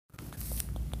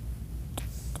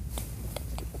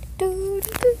What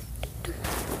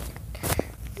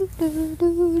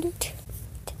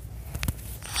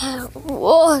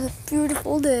a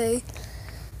beautiful day.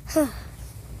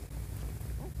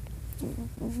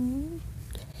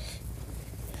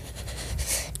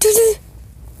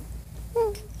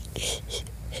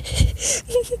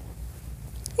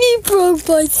 He broke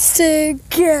my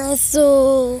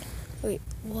sandcastle. Wait,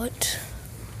 what?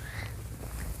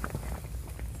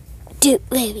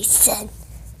 Don't worry, son.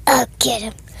 I'll get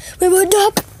him. We went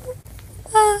up.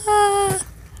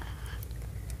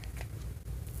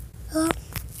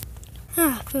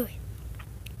 Boy.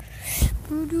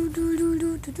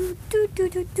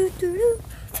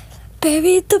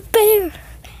 Bury the bear.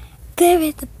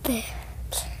 Bury the bear.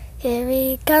 Here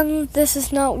he comes. This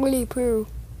is not Willy Pooh.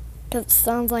 That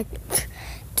sounds like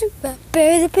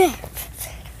bury the bear.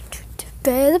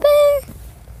 Bury the bear.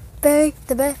 Bury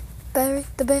the bear. Bury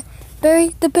the bear.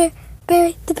 Bury the bear.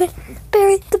 Bury the bear.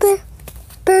 Bury the bear.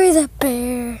 Bury the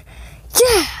bear.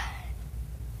 Yeah.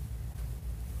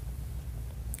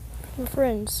 My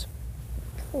friends,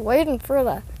 waiting for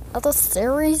the other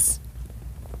series.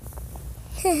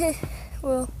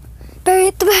 Well, bury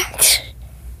the bear.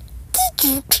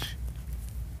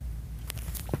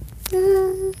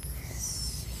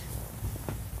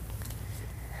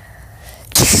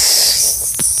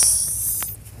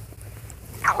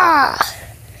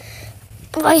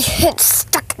 My head's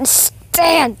stuck in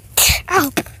stand.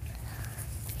 Ow.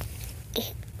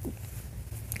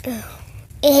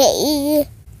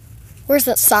 Where's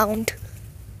that sound?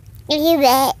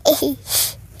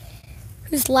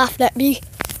 Who's laughing at me?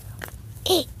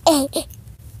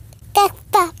 That's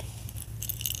Bob.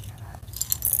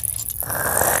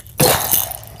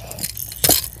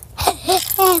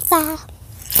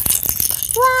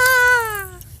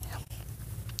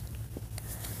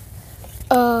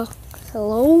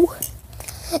 Hello?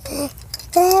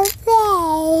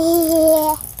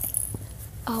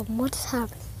 What's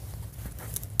happening?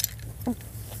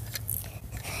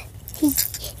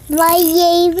 My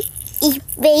name is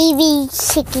Baby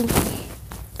Chicken.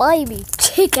 Baby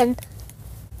chicken?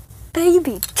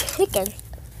 Baby chicken?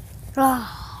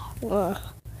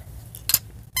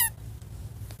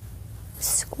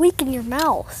 Squeak in your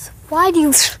mouth. Why do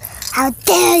you... How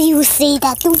dare you say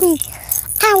that to me?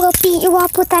 I will beat you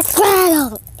up with that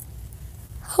rattle.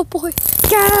 Oh boy.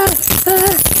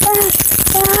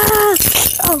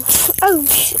 Oh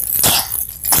shit.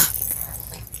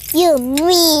 You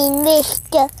mean,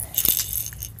 mister.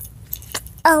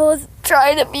 I was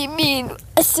trying to be mean.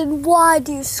 I said, why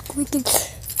do you squeak?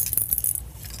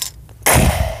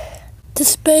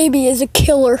 This baby is a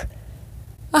killer.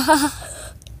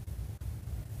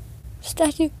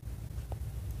 Statue.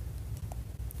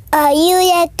 Are you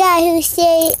that guy who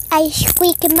say I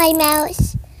squeak in my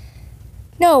mouth?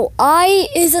 No, I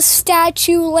is a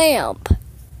statue lamp.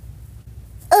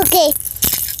 Okay.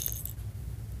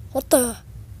 What the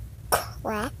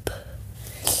crap?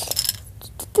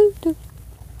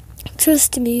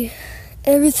 Trust me,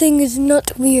 everything is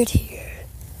not weird here.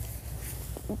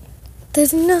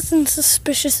 There's nothing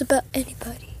suspicious about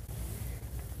anybody.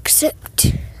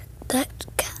 Except that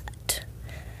cat.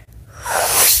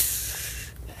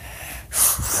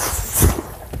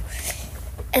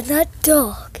 And that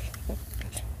dog.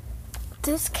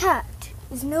 This cat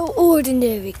is no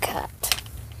ordinary cat.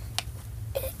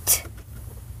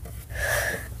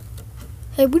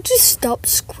 Hey, would you stop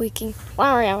squeaking?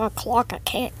 Sorry, I'm a clock, I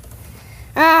can't.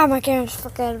 My goodness,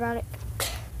 forget about it.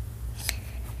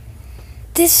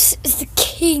 This is the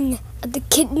king of the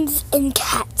kittens and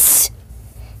cats.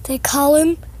 They call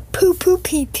him Poo Poo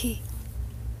Pee Pee.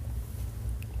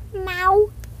 Meow.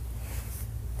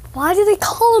 Why do they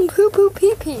call him Poo Poo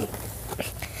Pee Pee?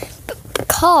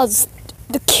 Because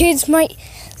the kids might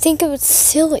think it was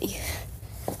silly.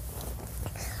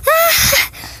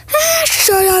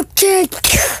 Shut up, kid!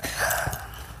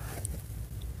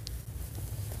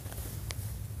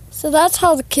 So that's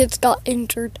how the kids got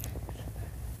injured.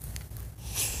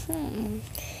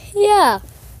 Yeah.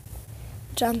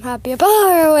 Which I'm happy about.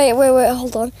 Oh, wait,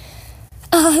 hold on.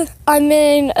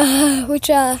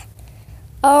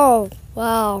 Oh,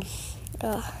 wow.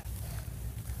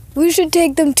 We should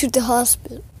take them to the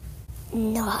hospital.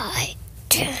 No, I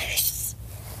don't.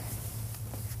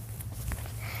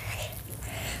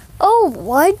 Oh,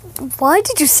 why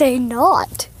did you say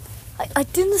not? I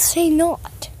didn't say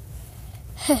not.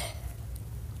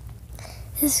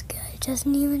 This guy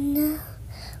doesn't even know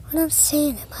what I'm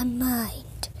saying in my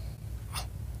mind.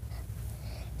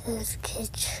 Those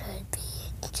kids should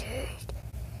be injured.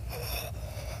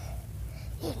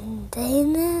 And they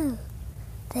know.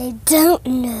 They don't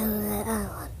know that I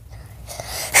want.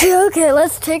 Okay,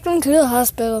 let's take them to the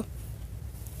hospital.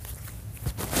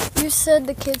 You said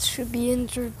the kids should be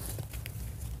injured.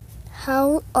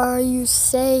 How are you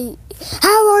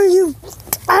how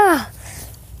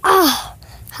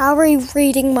are you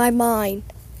reading my mind?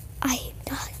 I am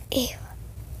not evil.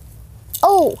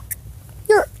 Oh,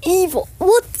 you're evil.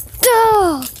 What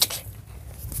the?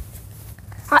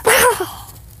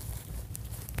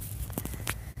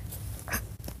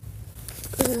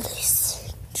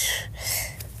 Listen.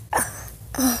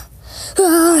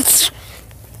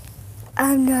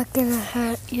 I'm not gonna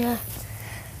hurt you.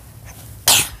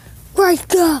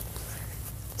 Wake up!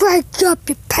 Wake up,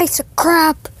 you piece of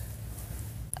crap!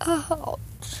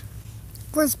 Ouch.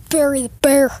 Where's Barry the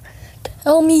bear?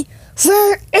 Tell me,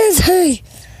 where is he?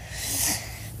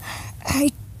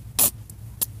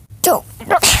 Don't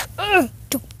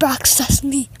backsass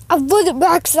me. I wasn't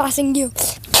backsassing you.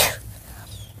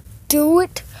 Do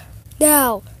it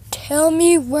now. Tell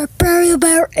me where Barry the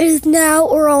bear is now,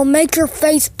 or I'll make your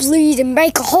face bleed and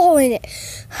make a hole in it.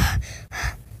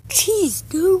 Jeez,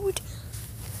 dude.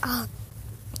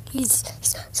 He's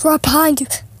right behind you.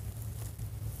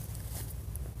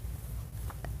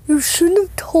 You shouldn't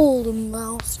have told him,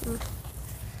 Mouser.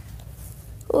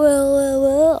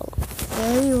 Well.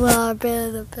 There you are,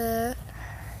 Barry the bear.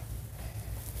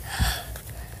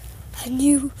 I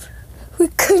knew we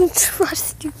couldn't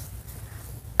trust you.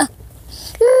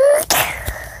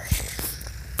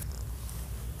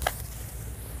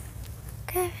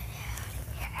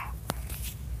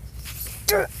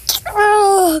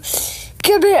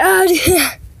 Get me out of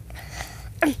here!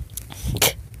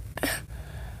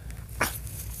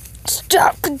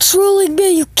 Stop controlling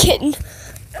me, you kitten!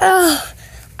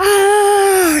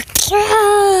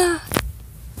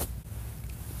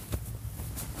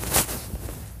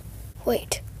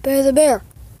 Wait, Bear the bear.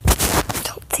 I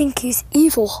don't think he's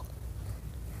evil.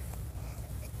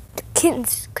 The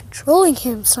kitten's controlling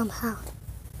him somehow.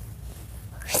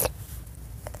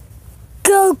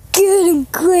 Go get him,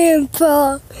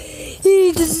 Grandpa!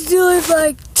 He destroyed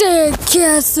my damn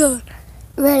castle!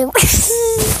 Ready?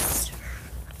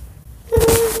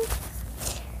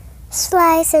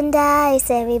 Slice and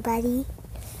dice, everybody.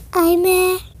 I'm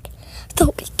Mac. I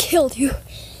thought we killed you.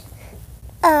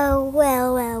 Oh,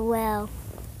 well.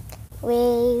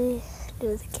 We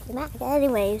do the kid Mac.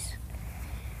 Anyways.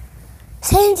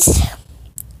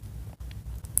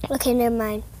 Okay, never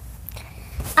mind.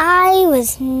 I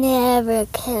was never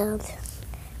killed.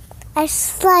 I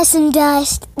sliced and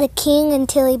diced the king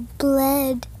until he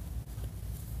bled.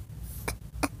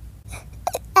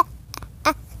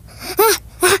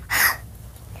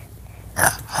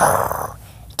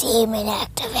 Demon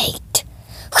activate.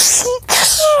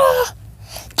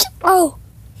 Oh,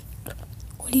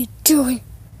 what are you doing?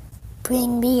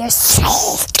 Bring me your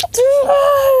soul.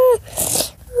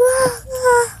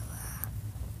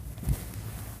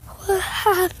 What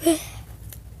happened?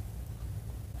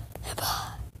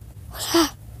 What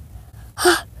happened?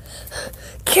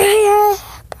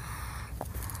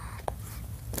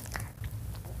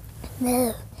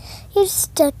 No, you're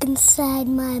stuck inside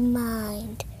my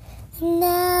mind. And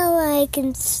now I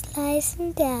can slice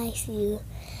and dice you.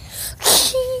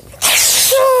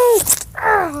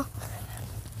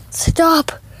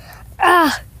 Stop!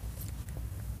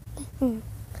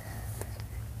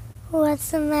 What's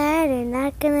the matter?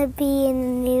 Not gonna be in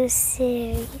the new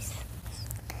series.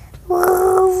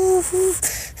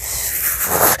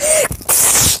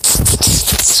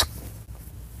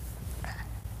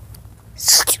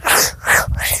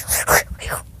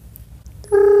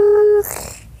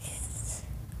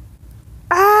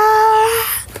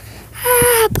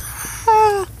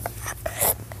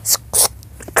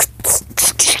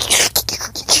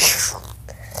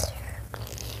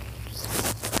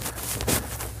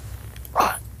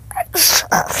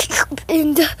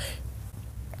 And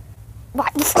my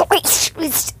voice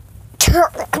is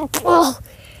terrible.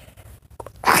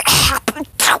 What happened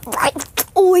to my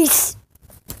voice?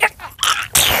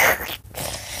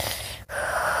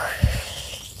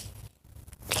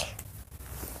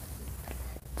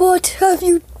 What have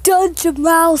you done to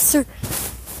Mouser?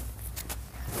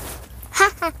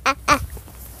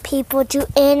 People do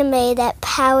anime that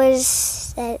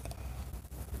powers that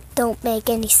don't make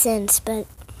any sense, but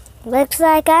looks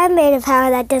like I made a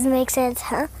power that doesn't make sense,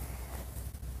 huh?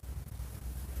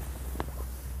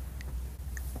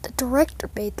 The director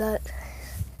made that.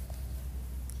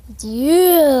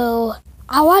 You!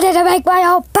 I wanted to make my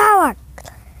own power!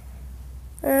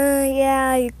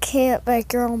 Yeah, you can't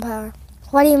make your own power.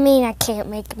 What do you mean I can't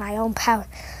make my own power?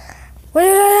 What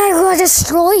did I go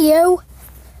destroy you?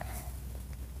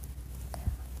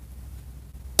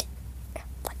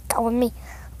 Let go of me.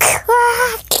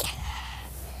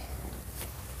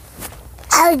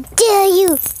 How dare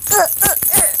you!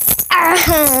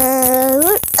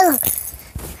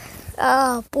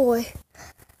 Oh boy,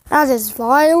 that is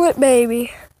violent,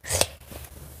 baby.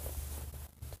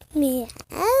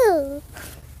 Meow.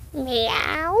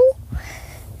 Meow.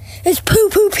 It's poo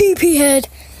poo pee pee head.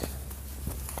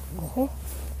 Oh,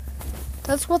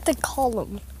 that's what they call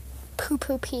him. Poo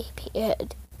poo pee pee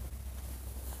head.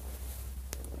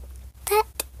 That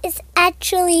is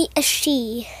actually a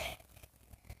she.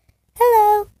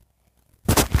 Hello.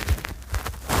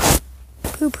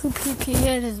 Poo poo pee pee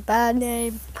head is a bad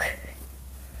name.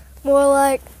 More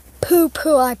like poo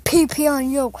poo I pee pee on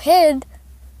your head.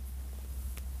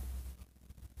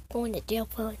 Going to jail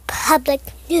for public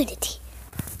nudity.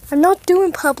 I'm not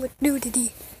doing public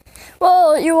nudity.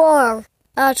 Well, you are,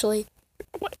 actually.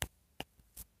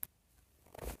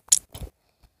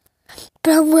 But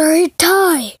I'm wearing a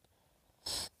tie.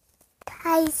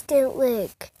 Ties don't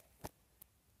work.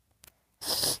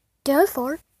 Did I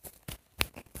fart?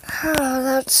 Oh,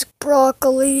 that's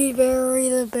Broccoli Berry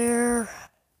the bear.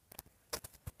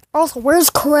 Also, where's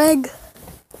Craig?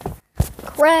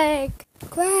 Craig.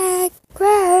 Craig.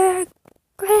 Craig.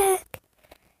 Craig.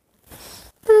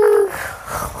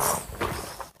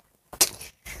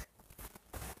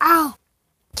 Ow.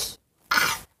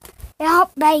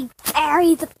 Help me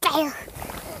bury the bear.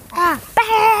 Bury.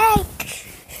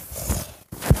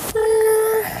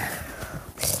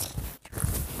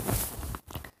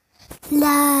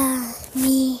 La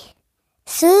mi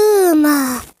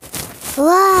suma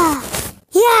wa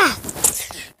ya.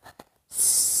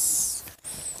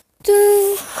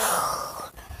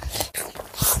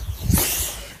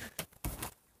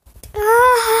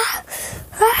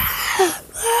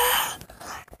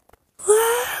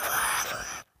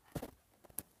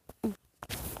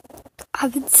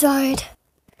 I'm inside.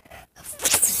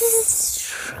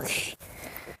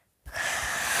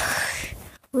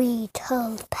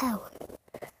 Retold power.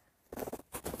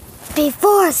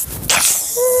 Before say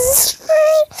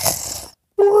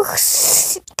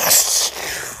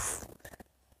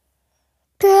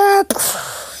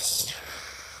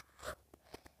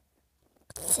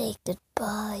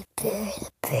goodbye, Bear the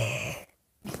bear.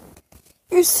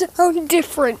 You sound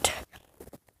different.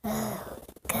 Oh,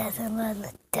 because I'm on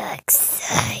the dark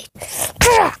side.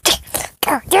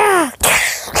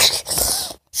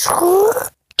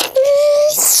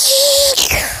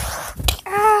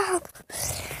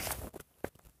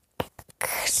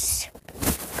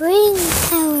 Bring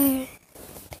power,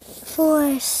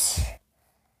 force,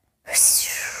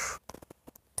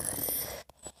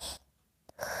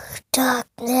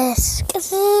 darkness.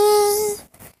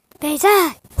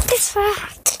 Beta,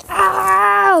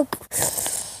 ow!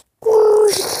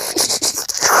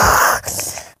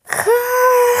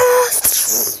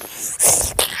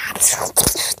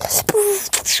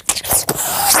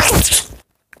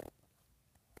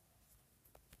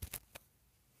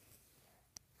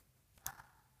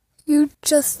 You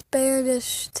just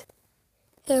banished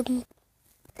him.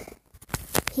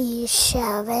 He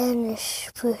shall vanish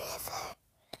forever.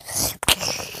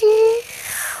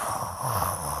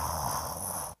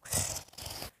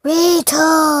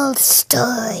 Retold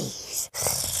stories.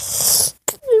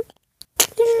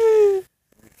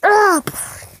 Up.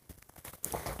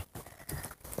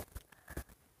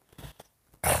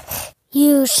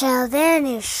 You shall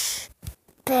vanish,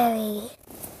 Barry.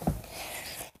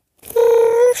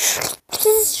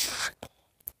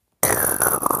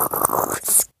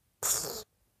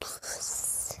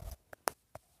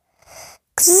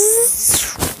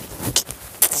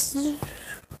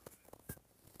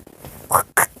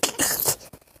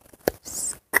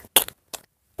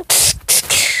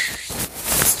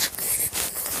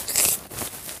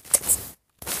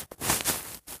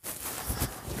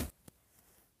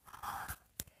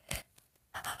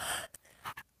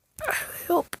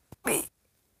 Help me.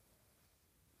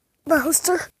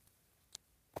 Master.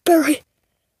 Barry.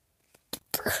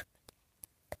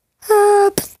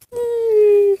 Help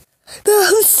me.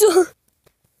 Master.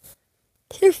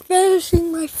 You're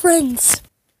vanishing my friends.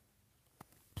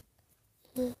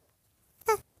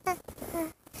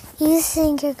 You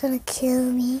think you're gonna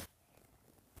kill me?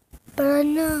 But I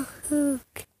know who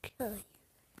can kill you.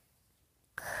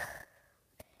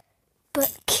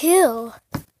 But kill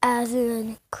as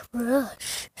in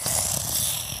crush.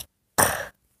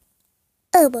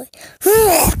 Oh boy.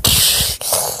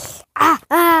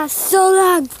 So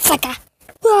long, sucker.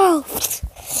 Whoa,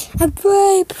 I'm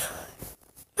brave.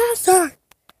 Master.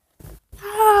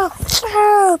 Oh,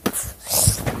 help.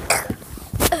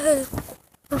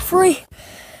 We're free.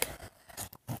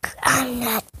 I'm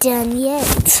not done yet.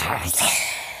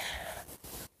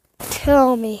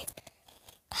 tell me,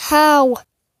 how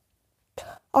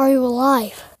are you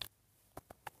alive?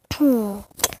 2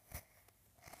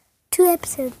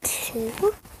 episode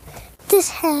 2. This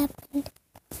happened.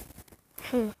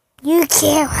 You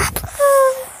can't.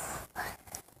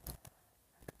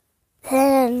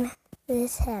 Then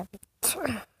this happened.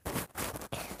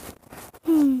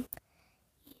 You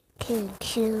can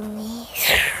kill me.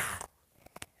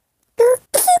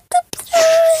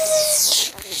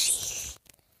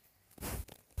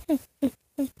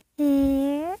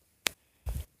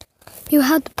 You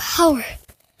had the power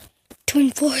to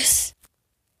enforce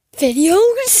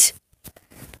videos?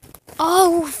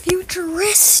 Oh,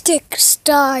 futuristic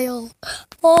style.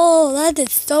 Oh, that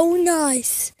is so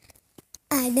nice.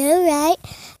 I know, right?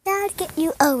 Now to get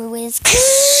you over with.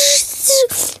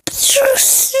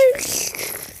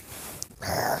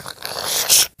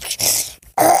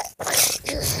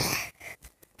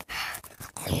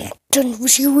 Done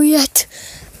with you yet?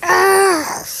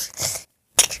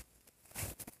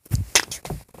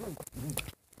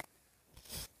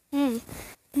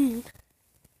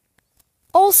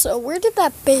 Also, where did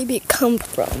that baby come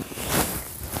from?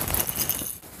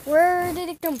 Where did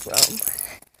it come from?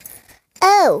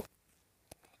 Oh,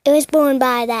 it was born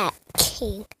by that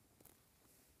king.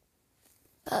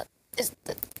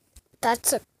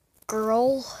 That's a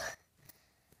girl?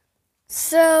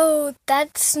 So,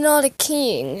 that's not a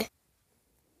king.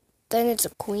 Then it's a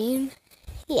queen?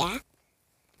 Yeah.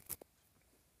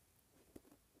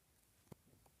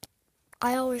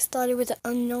 I always thought it was an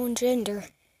unknown gender.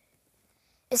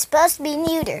 It's supposed to be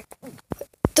neuter.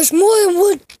 There's more than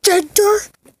one gender?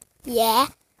 Yeah.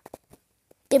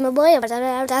 Did my boy.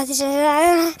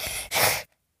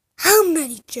 How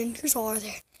many genders are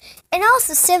there? And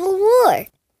also Civil War.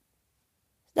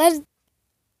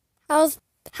 How's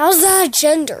that a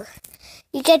gender?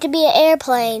 You get to be an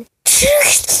airplane.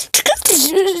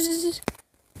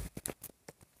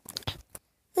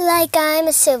 Like I'm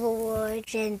a Civil War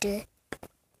gender.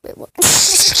 Wait, what?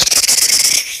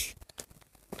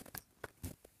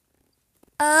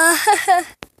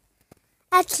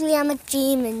 Actually, I'm a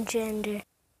demon gender.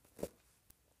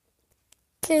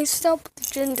 Okay, stop with the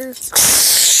genders.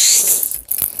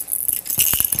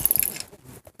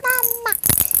 Mama.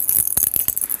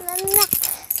 Mama.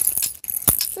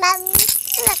 Mama.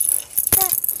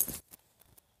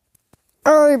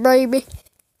 Hey, baby.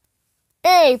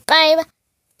 Hey, baby.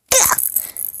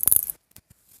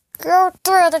 Go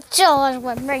through the chores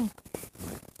with me.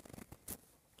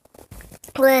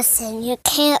 Listen, you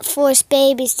can't force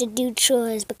babies to do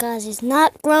chores because he's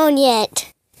not grown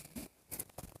yet.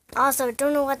 Also,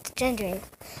 don't know what the gender is.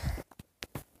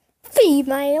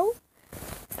 Female.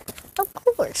 Of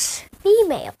course,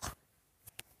 female.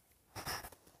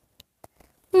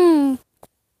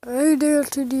 Hey there,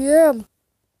 TDM.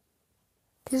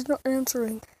 He's not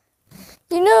answering.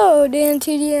 You know, Dan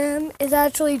TDM is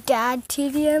actually Dad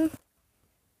TDM.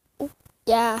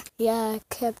 Yeah, I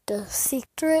kept a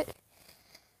secret.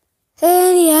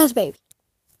 And he has a baby.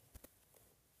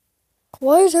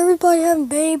 Why is everybody having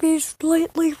babies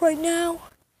lately right now?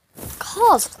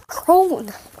 Cause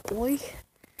Corona, boy.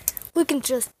 We can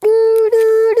just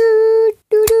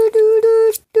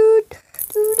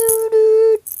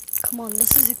Come on,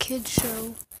 this is a kid's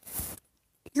show.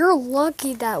 You're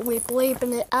lucky that we're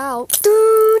bleeping it out.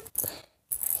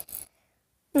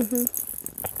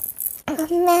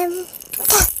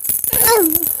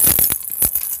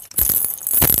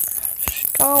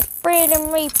 Stop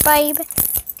breathing me, baby.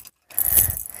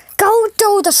 Go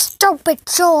do the stupid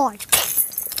chore.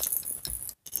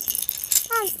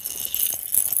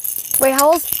 Wait,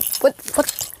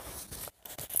 what?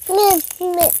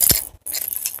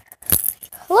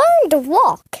 Learn to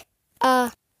walk.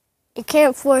 You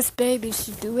can't force babies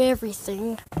to do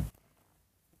everything.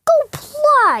 Go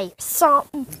play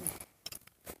something.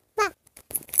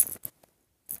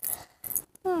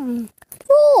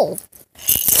 Roll.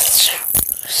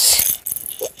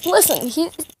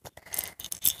 Listen,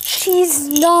 she's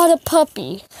not a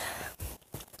puppy.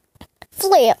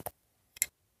 Flip.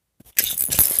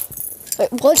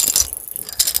 Wait, what?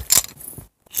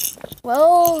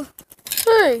 Well,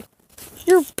 hey,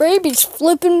 your baby's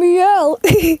flipping me out.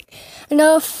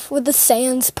 Enough with the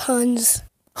sans puns.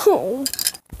 Oh,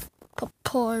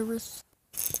 papyrus.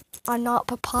 I'm not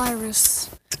papyrus.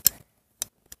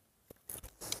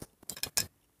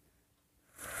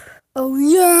 Oh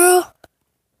yeah?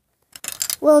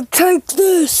 Well, take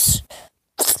this.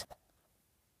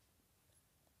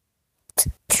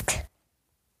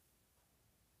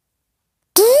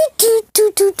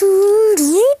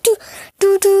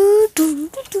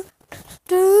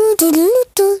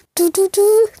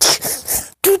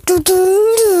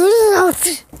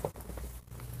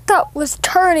 That was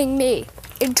turning me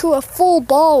into a full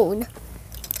bone.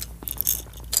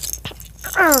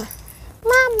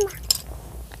 Mama.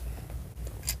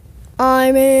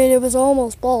 I mean, it was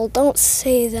almost bald. Don't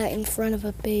say that in front of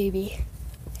a baby.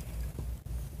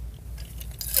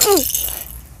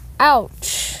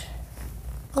 Ouch.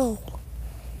 Oh.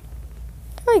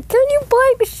 Hey, can you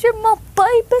babysit my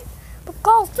baby?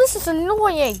 Because this is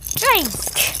annoying. Jeez.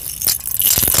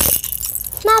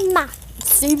 Mama.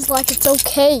 Seems like it's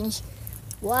okay.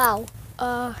 Wow.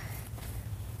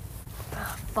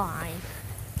 Fine.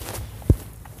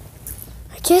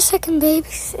 I guess I can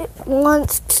babysit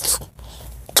once.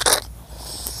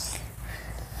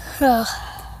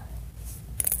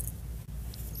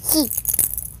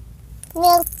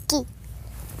 Milky.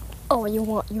 Oh, you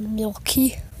want your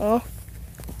milky? Huh?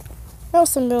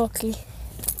 How's some milky?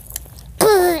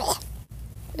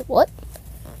 What?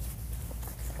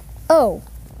 Oh.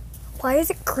 Why is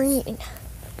it green?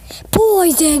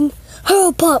 Poison!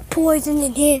 Who put poison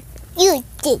in here? You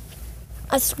did.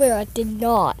 I swear I did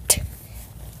not.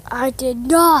 I did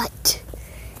not.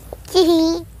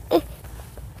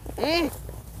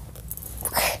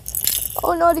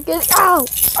 Oh, not again. Ow!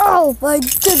 Oh, my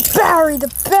good Barry the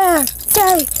bear!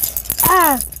 Barry!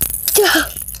 Ah!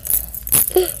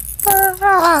 The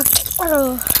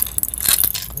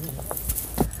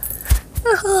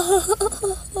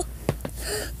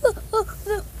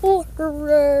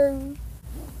water.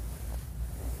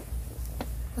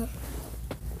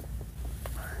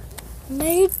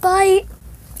 Made by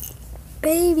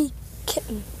baby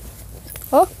kitten.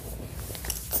 Huh?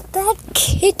 That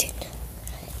kitten.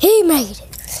 He made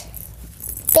it.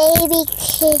 Baby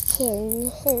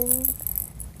kitten.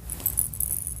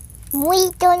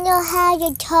 We don't know how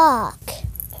to talk.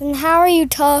 And how are you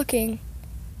talking?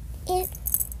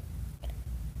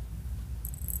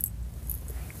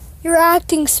 You're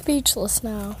acting speechless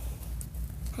now.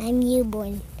 I'm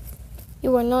newborn.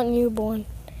 You are not newborn.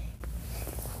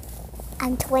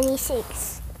 I'm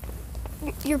 26.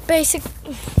 You're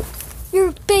basically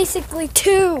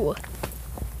 2.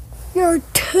 You're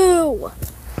 2.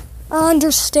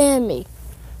 Understand me.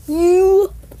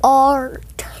 You are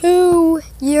 2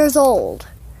 years old.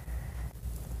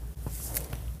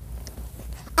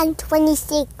 I'm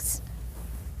 26.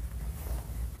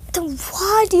 Then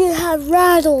why do you have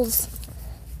rattles?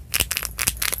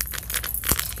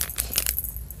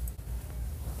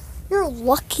 You're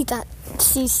lucky that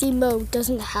CC mode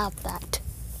doesn't have that.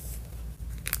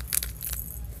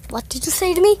 What did you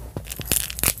say to me?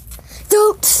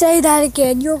 Don't say that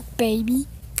again, you're a baby.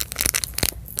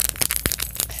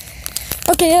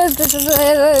 Okay,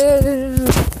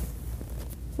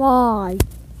 my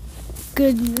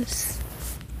goodness.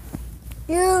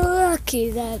 You're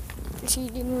lucky that she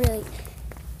didn't really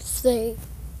say.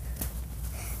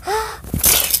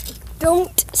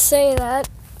 Don't say that.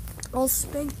 I'll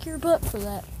spank your butt for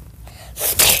that.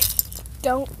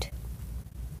 Don't.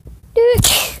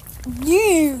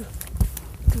 You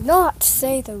do not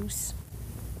say those.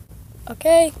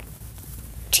 Okay?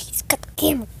 Jeez, get the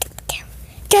camera. Get the camera.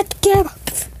 Get the camera.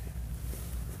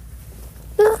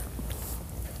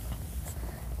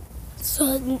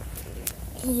 Son,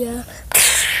 yeah.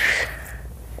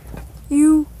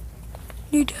 You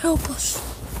need to help us.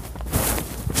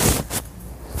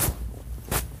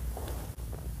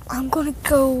 I'm gonna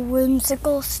go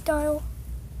whimsical style,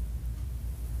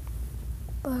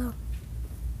 but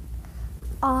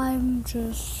I'm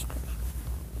just.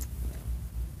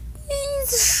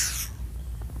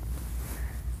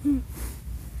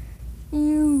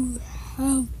 You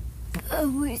have a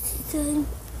wisdom.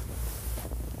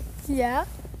 Yeah,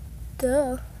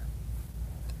 duh.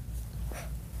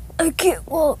 Okay,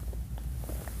 well,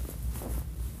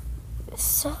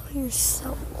 so you're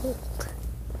so old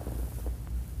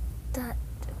that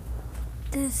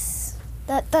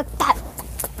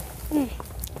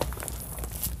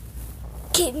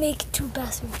can't make it to a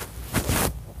bathroom.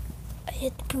 I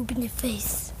hit the poop in your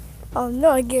face. I'm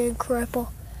not getting cripple.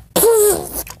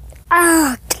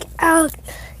 Ah, out.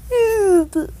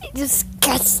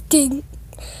 Disgusting.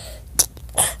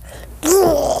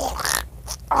 Oh.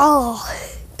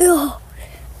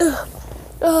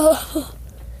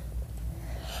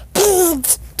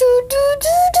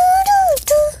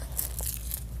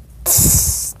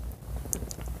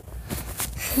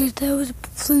 That was,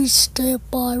 please stand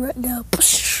by right now.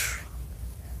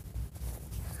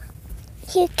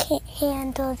 You can't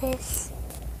handle this.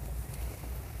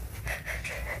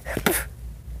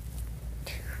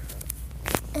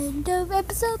 End of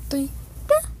episode 3.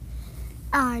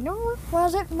 I know it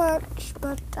wasn't much,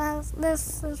 but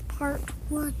this is part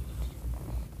 1.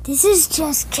 This is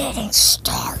just getting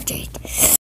started.